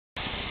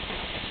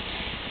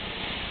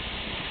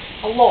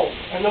Hello,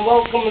 and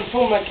welcome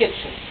into my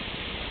kitchen.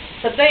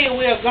 Today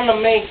we are going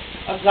to make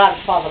a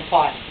Godfather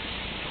pie.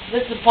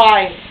 This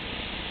pie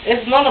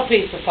is not a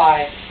pizza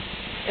pie.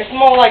 It's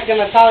more like an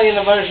Italian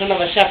version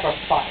of a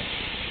shepherd's pie.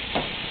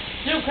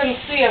 As you can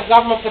see, I've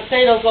got my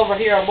potatoes over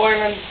here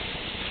boiling,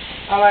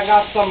 and I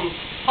got some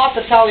hot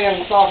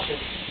Italian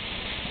sausage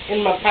in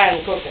my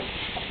pan cooking.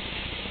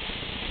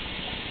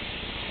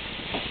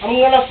 I'm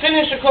going to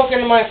finish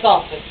cooking my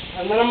sausage,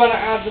 and then I'm going to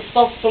add the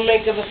stuff to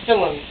make the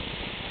filling.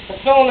 The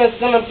filling is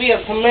going to be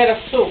a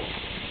tomato soup,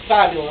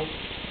 fabulous,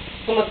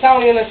 some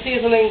Italian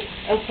seasoning,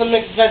 and some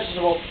mixed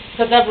vegetables,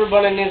 because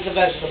everybody needs a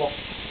vegetable.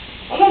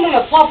 And I'm going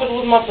to top it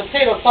with my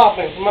potato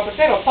topping. My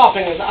potato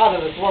topping is out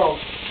of this world.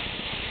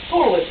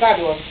 Totally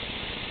fabulous.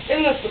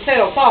 In this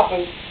potato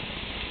topping,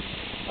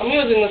 I'm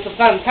using this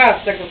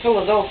fantastic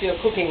Philadelphia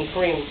cooking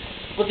cream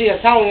with the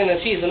Italian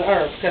cheese and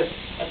herbs, because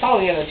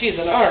Italian cheese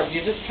and herbs,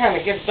 you just kind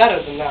of get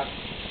better than that.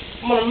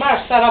 I'm going to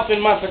mash that up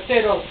in my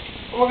potatoes.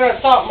 We're going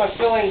to top my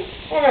filling.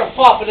 We're going to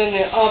pop it in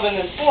the oven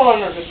at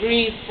 400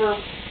 degrees for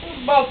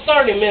about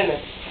 30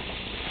 minutes.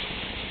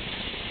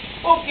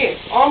 Okay,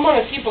 I'm going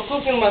to keep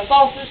cooking my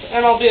sausage,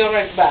 and I'll be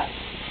right back.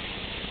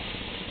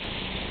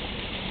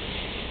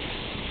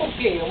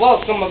 Okay,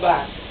 welcome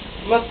back.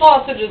 My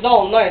sausage is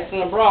all nice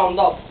and browned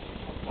up,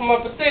 and my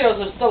potatoes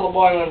are still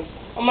boiling.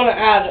 I'm going to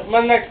add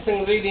my next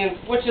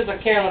ingredient, which is a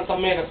can of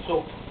tomato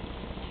soup.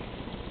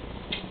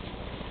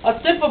 A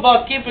tip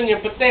about keeping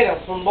your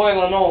potatoes from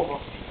boiling over.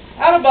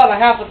 Add about a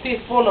half a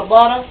teaspoon of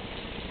butter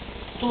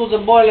to the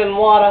boiling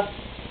water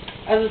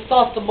as it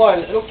starts to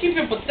boil. It'll keep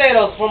your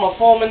potatoes from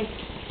foaming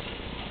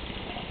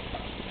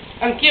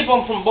and keep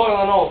them from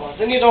boiling over.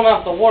 Then you don't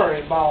have to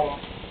worry about them.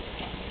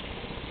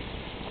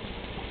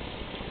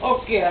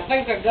 Okay, I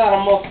think I got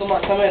most of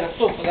my tomato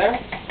soup there.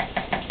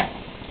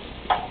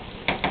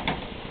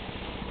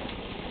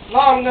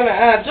 Now I'm going to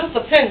add just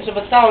a pinch of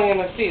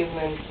Italian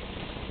seasoning.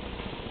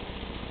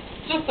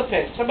 Just a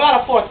pinch,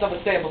 about 1/4 of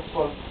a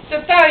tablespoon. The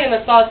Italian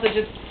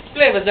sausage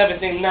flavors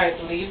everything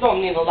nicely. You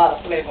don't need a lot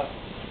of flavor.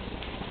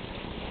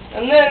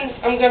 And then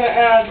I'm going to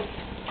add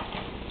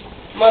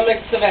my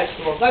mixed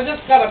vegetables. I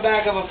just got a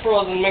bag of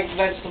frozen mixed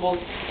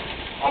vegetables.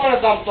 I'm going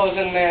to dump those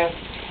in there,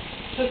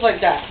 just like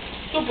that.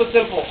 Super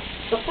simple.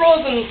 The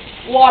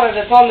frozen water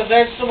that's on the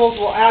vegetables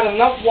will add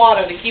enough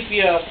water to keep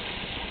your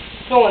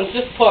filling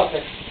just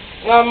perfect.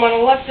 Now I'm going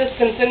to let this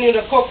continue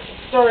to cook,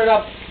 stir it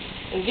up,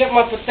 and get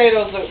my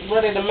potatoes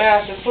ready to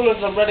mash as soon as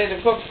they're ready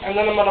to cook, and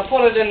then I'm going to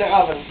put it in the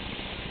oven.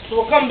 So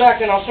we'll come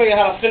back and I'll show you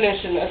how to finish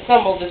and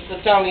assemble this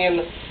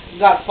Italian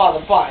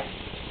Godfather pie.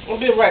 We'll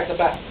be right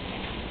back.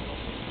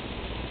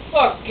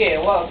 Okay,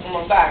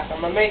 welcome back.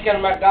 I'm making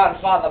my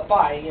Godfather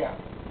pie here.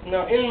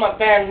 Now in my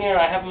pan here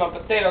I have my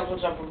potatoes,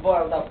 which I've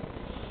boiled up.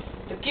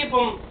 To keep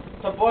them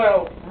to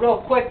boil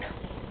real quick,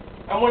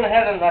 I went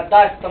ahead and I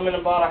diced them in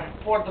about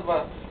 1/4 of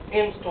an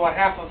inch to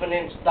 1/2 of an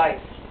inch dice.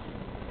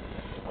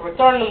 I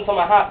returned them to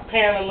my hot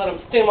pan and let them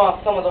steam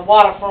off some of the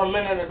water for a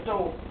minute or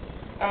two.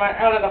 And I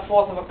added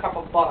 1/4 of a cup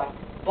of butter.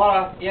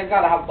 Butter, you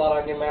gotta have butter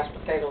in your mashed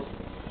potatoes.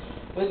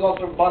 We go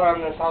through butter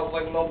in this house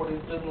like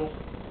nobody's business.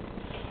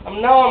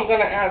 Now I'm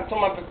gonna add to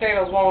my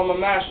potatoes while I'm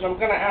mashing. I'm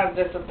gonna add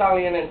this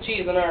Italian and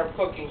cheese and herb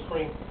cooking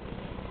cream.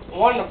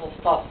 Wonderful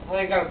stuff. All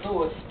you gotta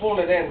do is spoon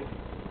it in.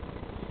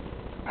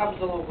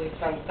 Absolutely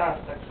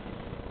fantastic.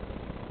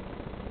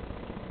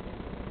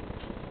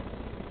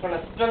 I'm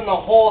gonna spin the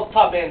whole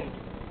tub in.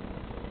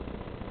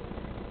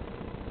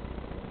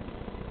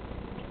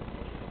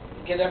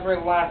 Get every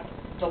last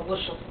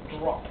delicious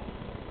drop.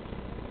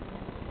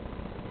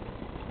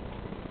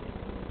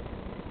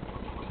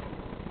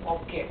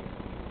 Okay.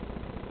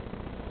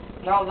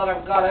 Now that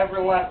I've got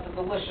every last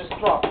delicious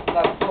drop of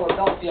that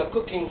Philadelphia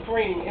cooking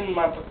cream in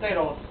my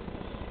potatoes,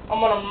 I'm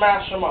going to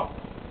mash them up.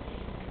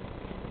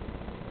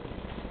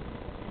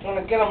 I'm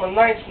going to get them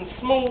nice and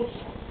smooth.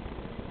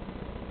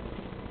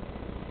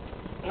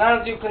 And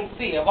as you can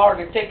see, I've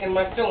already taken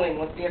my filling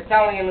with the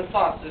Italian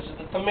sausage,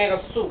 the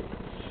tomato soup,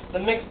 the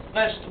mixed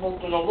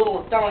vegetables, and a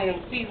little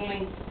Italian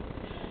seasoning,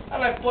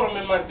 and I put them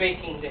in my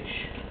baking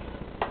dish.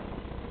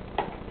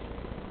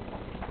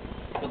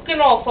 You can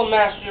also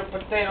mash your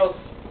potatoes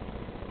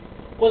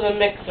with a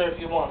mixer if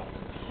you want.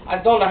 I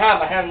don't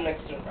have a hand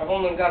mixer. I've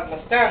only got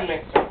a stand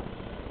mixer,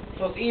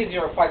 so it's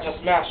easier if I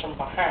just mash them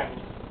by hand.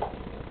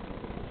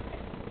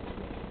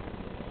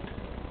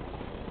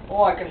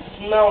 Oh, I can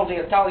smell the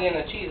Italian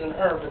cheese and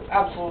herb. It's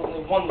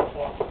absolutely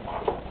wonderful.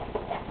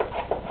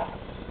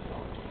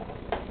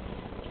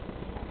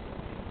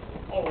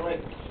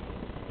 Alright.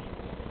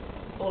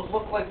 Those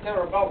look like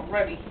they're about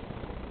ready.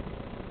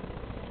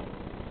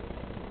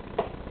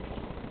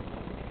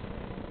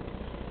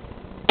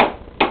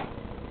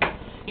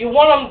 You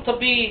want them to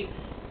be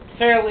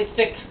fairly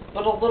thick,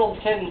 but a little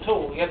thin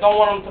too. You don't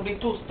want them to be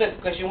too stiff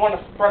because you want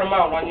to spread them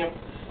out on your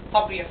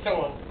top of your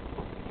filling.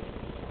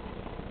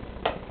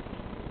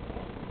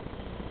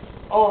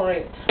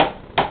 Alright.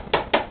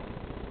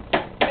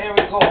 There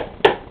we go.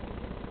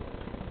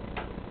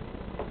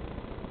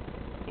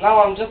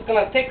 Now I'm just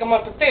going to take my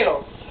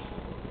potatoes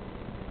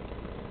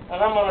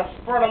and I'm going to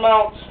spread them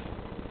out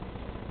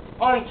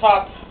on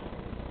top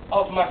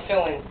of my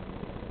filling.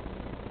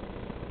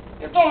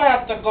 You don't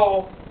have to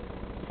go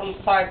from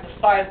side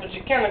to side, but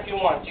you can if you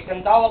want. You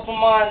can dollop them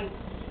on,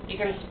 you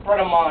can spread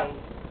them on.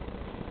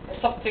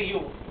 It's up to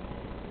you.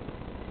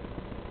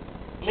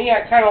 Me,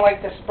 I kind of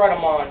like to spread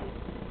them on.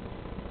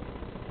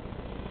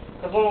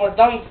 Because when we're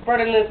done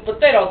spreading these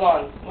potatoes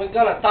on, we're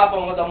going to top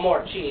them with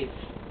more cheese.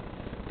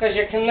 Because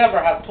you can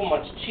never have too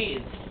much cheese.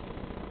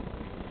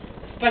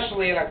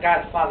 Especially in a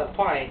Godfather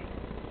pie.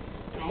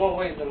 In more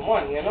ways than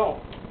one, you know.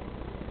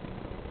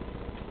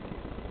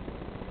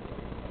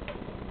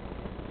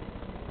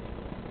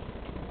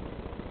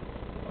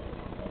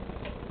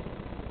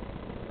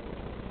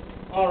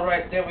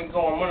 Alright, there we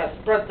go. I'm going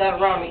to spread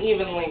that around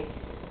evenly.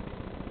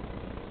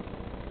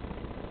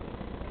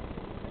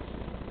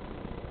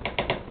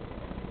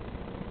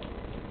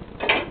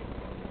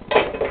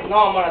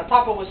 Now I'm going to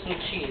top it with some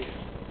cheese.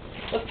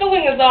 The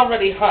filling is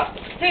already hot.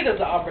 The potatoes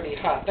are already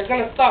hot. They're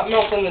going to start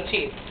melting the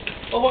cheese.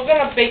 But we're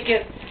going to bake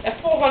it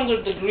at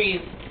 400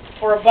 degrees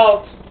for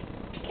about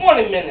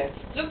 20 minutes.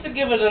 Just to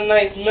give it a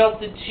nice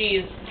melted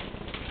cheese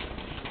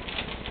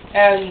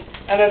and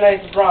a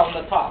nice brown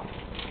on the top.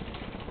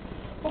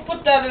 We'll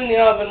put that in the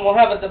oven. We'll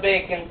have it the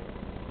bacon.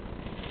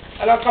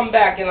 And I'll come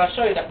back and I'll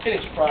show you the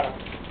finished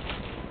product.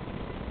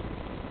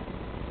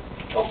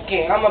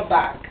 Okay, I'm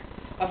back.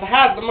 I've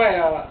had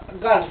my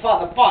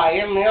Godfather pie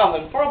in the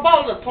oven for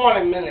about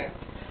 20 minutes.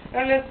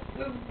 And it's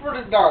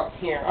pretty dark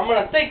here. I'm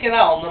going to take it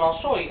out and then I'll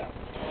show you.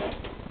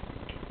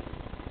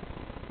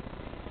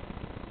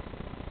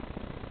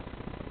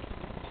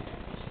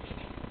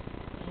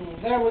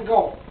 And there we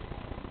go.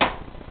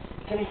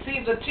 You can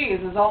see the cheese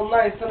is all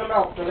nice and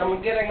melted.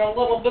 I'm getting a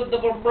little bit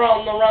of a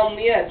brown around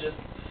the edges.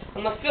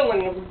 And the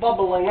filling is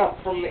bubbling up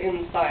from the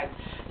inside.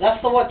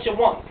 That's what you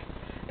want.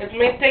 It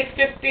may take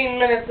 15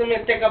 minutes, it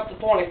may take up to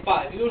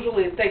 25.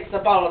 Usually it takes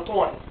about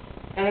 20.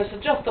 And it's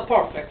just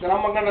perfect. And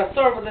I'm going to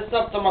serve this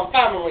up to my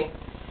family.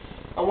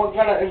 And we're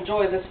going to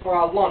enjoy this for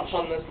our lunch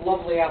on this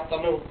lovely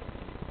afternoon.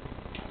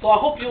 So I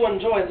hope you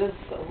enjoy this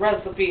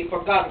recipe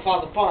for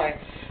Godfather pie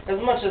as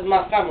much as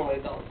my family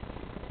does.